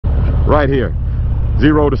right here.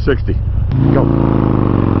 0 to 60. Go.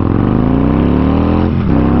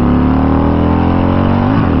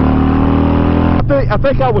 I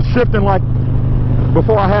think I was shifting like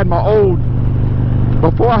before I had the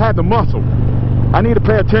muscle. I need to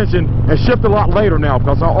pay attention and shift a lot later now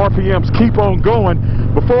because our RPMs keep on going.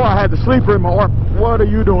 Before I had the sleeper in my what are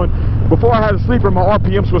you doing? Before I had the sleeper, my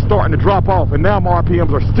RPMs were starting to drop off, and now my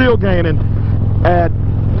RPMs are still gaining at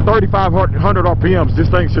 3,500 RPMs. This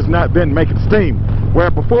thing's just not been making steam.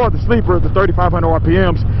 Where before the sleeper, the 3,500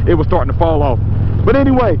 RPMs, it was starting to fall off. But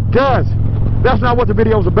anyway, guys, that's not what the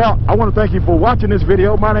video is about. I want to thank you for watching this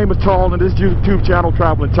video. My name is Tall, and this YouTube channel,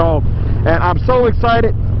 Traveling Tall. And I'm so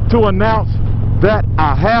excited to announce that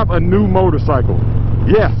I have a new motorcycle.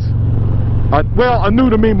 Yes. Well, a new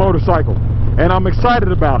to me motorcycle. And I'm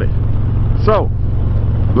excited about it. So,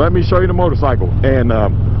 let me show you the motorcycle. And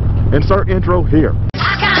insert intro here.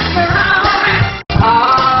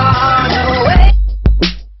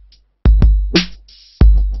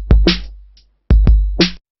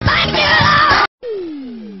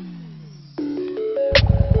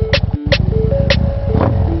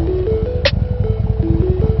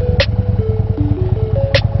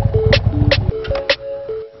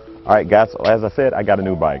 Alright guys, so as I said, I got a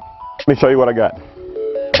new bike. Let me show you what I got.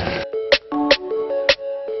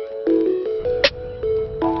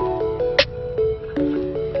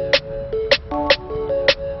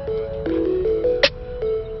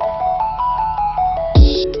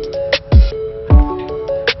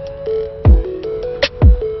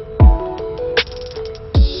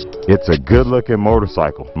 It's a good looking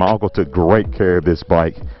motorcycle. My uncle took great care of this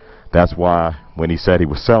bike. That's why when he said he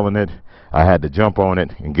was selling it, I had to jump on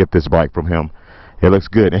it and get this bike from him. It looks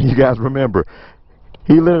good. And you guys remember,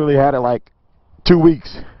 he literally had it like 2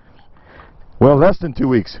 weeks. Well, less than 2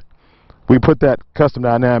 weeks. We put that Custom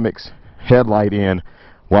Dynamics headlight in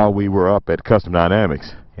while we were up at Custom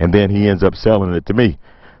Dynamics. And then he ends up selling it to me.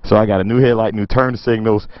 So I got a new headlight, new turn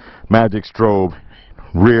signals, magic strobe,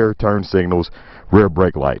 rear turn signals, rear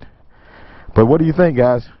brake light. But what do you think,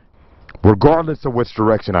 guys? Regardless of which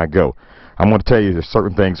direction I go, I'm going to tell you there's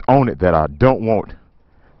certain things on it that I don't want.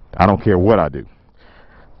 I don't care what I do.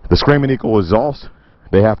 The Screaming Eagle exhaust,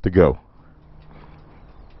 they have to go.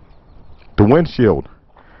 The windshield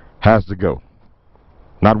has to go.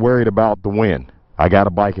 Not worried about the wind. I got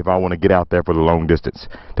a bike if I want to get out there for the long distance.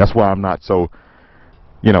 That's why I'm not so,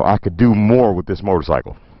 you know, I could do more with this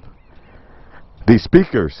motorcycle. These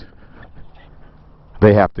speakers,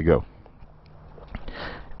 they have to go.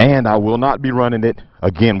 And I will not be running it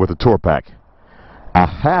again with a tour pack. I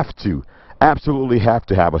have to, absolutely have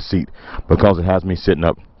to have a seat because it has me sitting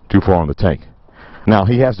up too far on the tank. Now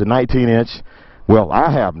he has the 19-inch, well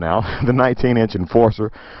I have now, the 19-inch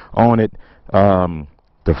Enforcer on it.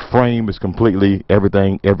 The frame is completely,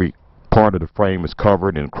 every part of the frame is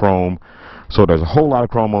covered in chrome. So there's a whole lot of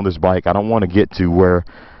chrome on this bike. I don't want to get to where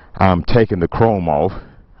I'm taking the chrome off,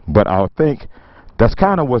 but I think that's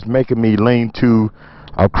kind of what's making me lean to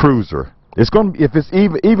a cruiser. It's going to, if it's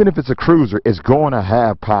even if it's a cruiser, it's going to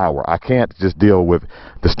have power. I can't just deal with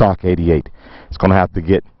the stock 88. It's going to have to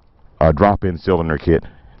get a drop-in cylinder kit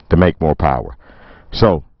to make more power.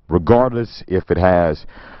 So regardless if it has,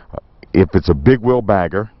 if it's a big wheel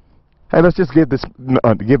bagger, hey, let's just give this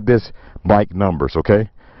bike numbers, okay?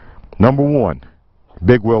 Number 1,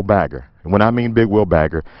 big wheel bagger. And when I mean big wheel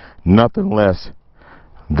bagger, nothing less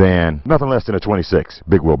than a 26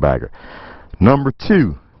 big wheel bagger. Number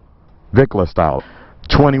 2, Vicla style,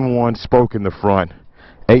 21 spoke in the front,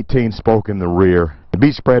 18 spoke in the rear. The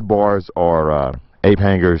beach spread bars are ape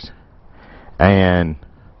hangers, and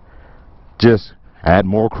just add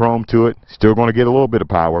more chrome to it. Still going to get a little bit of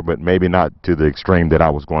power, but maybe not to the extreme that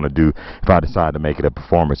I was going to do if I decided to make it a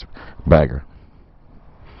performance bagger.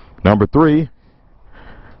 Number 3,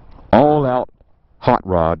 all out hot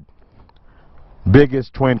rod,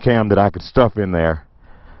 biggest twin cam that I could stuff in there.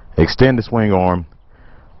 Extend the swing arm,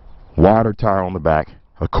 wider tire on the back,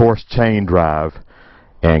 of course chain drive,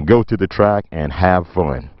 and go to the track and have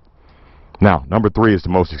fun. Now, number 3 is the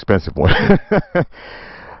most expensive one.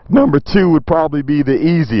 Number 2 would probably be the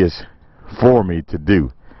easiest for me to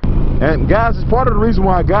do. And guys, it's part of the reason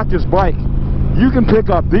why I got this bike. You can pick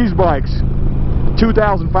up these bikes,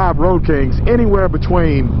 2005 Road Kings, anywhere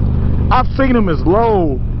between, I've seen them as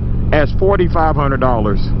low as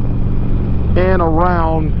 $4,500 and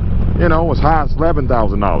around, you know, as high as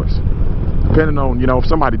 $11,000, depending on, you know, if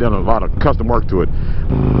somebody done a lot of custom work to it.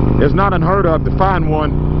 It's not unheard of to find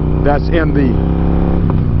one that's in the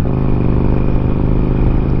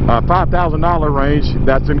 $5,000 range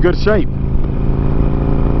that's in good shape.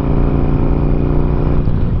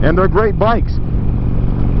 And they're great bikes.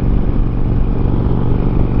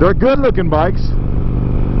 They're good looking bikes.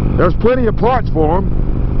 There's plenty of parts for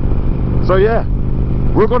them. So yeah,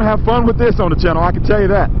 we're going to have fun with this on the channel, I can tell you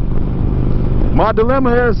that. My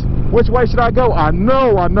dilemma is, which way should I go? I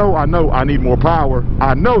know I need more power.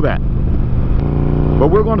 I know that. But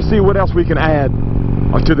we're going to see what else we can add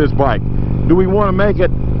to this bike. Do we want to make it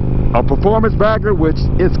a performance bagger, which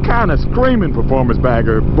is kind of screaming performance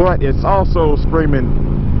bagger, but it's also screaming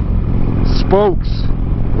spokes,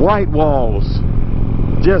 white walls,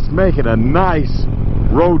 just make it a nice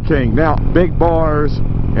road king. Now, big bars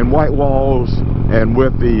and white walls and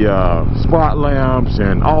with the spot lamps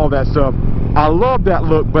and all that stuff, I love that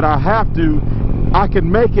look, but I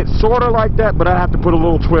can make it sort of like that, but I have to put a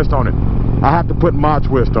little twist on it. I have to put my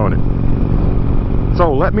twist on it.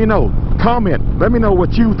 So let me know, comment, let me know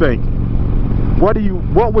what you think. What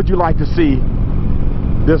would you like to see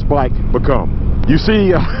this bike become? You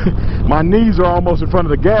see, my knees are almost in front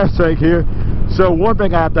of the gas tank here, so one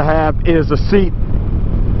thing I have to have is a seat.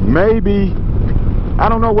 Maybe, I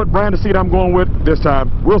don't know what brand of seat I'm going with this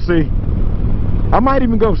time. We'll see. I might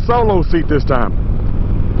even go solo seat this time.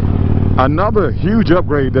 Another huge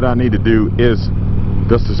upgrade that I need to do is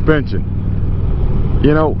the suspension.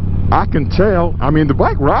 You know, I can tell, I mean, the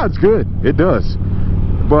bike rides good, it does,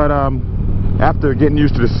 but after getting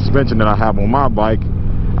used to the suspension that I have on my bike,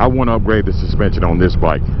 I want to upgrade the suspension on this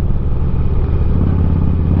bike.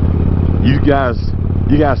 You guys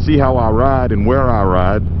see how I ride and where I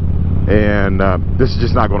ride, and this is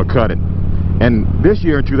just not going to cut it. And this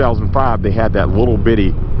year in 2005, they had that little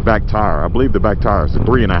bitty back tire. I believe the back tire is a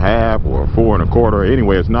 3.5 or a 4 1/4.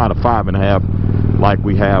 Anyway, it's not a 5.5 like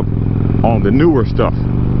we have on the newer stuff.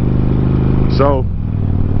 So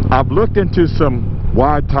I've looked into some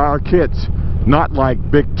wide tire kits, not like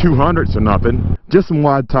big 200s or nothing, just some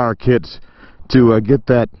wide tire kits to get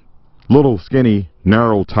that little skinny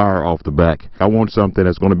narrow tire off the back. I want something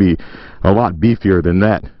that's going to be a lot beefier than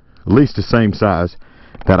that, at least the same size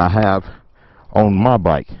that I have on my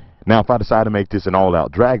bike. Now if I decide to make this an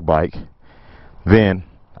all-out drag bike, then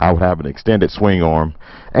I would have an extended swing arm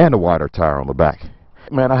and a wider tire on the back.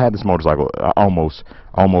 Man, I had this motorcycle almost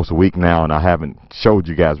a week now, and I haven't showed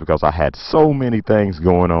you guys because I had so many things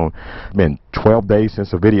going on. It's been 12 days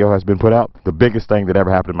since a video has been put out. The biggest thing that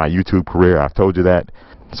ever happened in my YouTube career, I've told you that.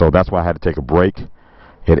 So that's why I had to take a break.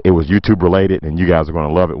 It was YouTube related, and you guys are going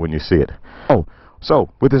to love it when you see it. Oh, so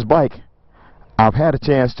with this bike, I've had a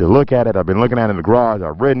chance to look at it. I've been looking at it in the garage.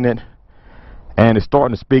 I've ridden it, and it's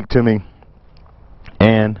starting to speak to me.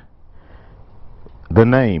 And the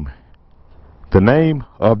name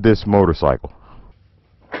of this motorcycle.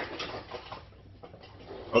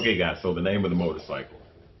 Okay guys, so the name of the motorcycle.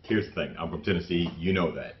 Here's the thing, I'm from Tennessee, you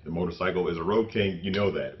know that. The motorcycle is a Road King, you know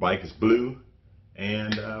that. Bike is blue,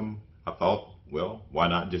 and I thought, well, why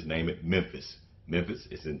not just name it Memphis? Memphis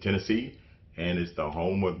is in Tennessee, and it's the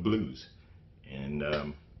home of blues. And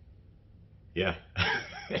yeah,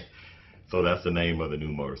 so that's the name of the new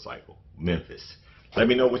motorcycle, Memphis. Let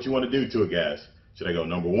me know what you want to do to it, guys. Should I go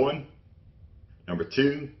number 1, number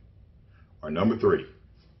 2, or number 3?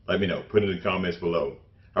 Let me know. Put it in the comments below.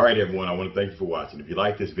 All right, everyone, I want to thank you for watching. If you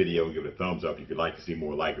like this video, give it a thumbs up. If you'd like to see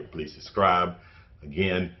more like it, please subscribe.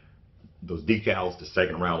 Again, those decals, the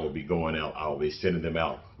second round will be going out. I'll be sending them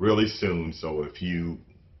out really soon. So if you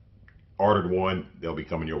ordered one, they'll be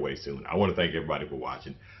coming your way soon. I want to thank everybody for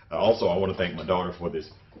watching. Also, I want to thank my daughter for this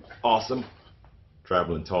awesome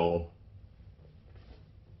Traveling Tall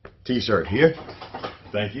t-shirt here.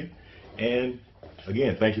 Thank you. And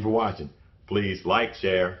again, thank you for watching. Please like,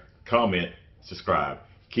 share, comment, subscribe.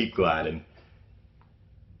 Keep gliding.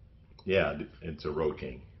 Yeah, it's a Road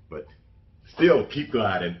King, but still keep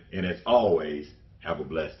gliding, and as always, have a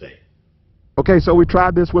blessed day. Okay, so we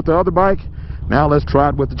tried this with the other bike. Now let's try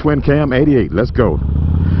it with the Twin Cam 88. Let's go.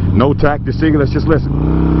 No tack to see. Let's just listen.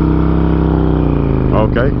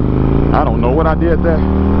 Okay. I don't know what I did there.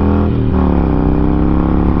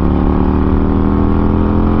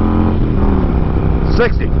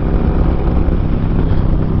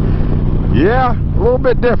 Yeah, a little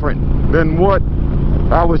bit different than what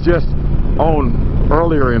I was just on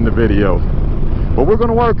earlier in the video. But we're going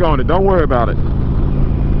to work on it. Don't worry about it.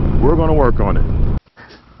 We're going to work on it.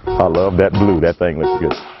 I love that blue. That thing looks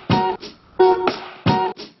good.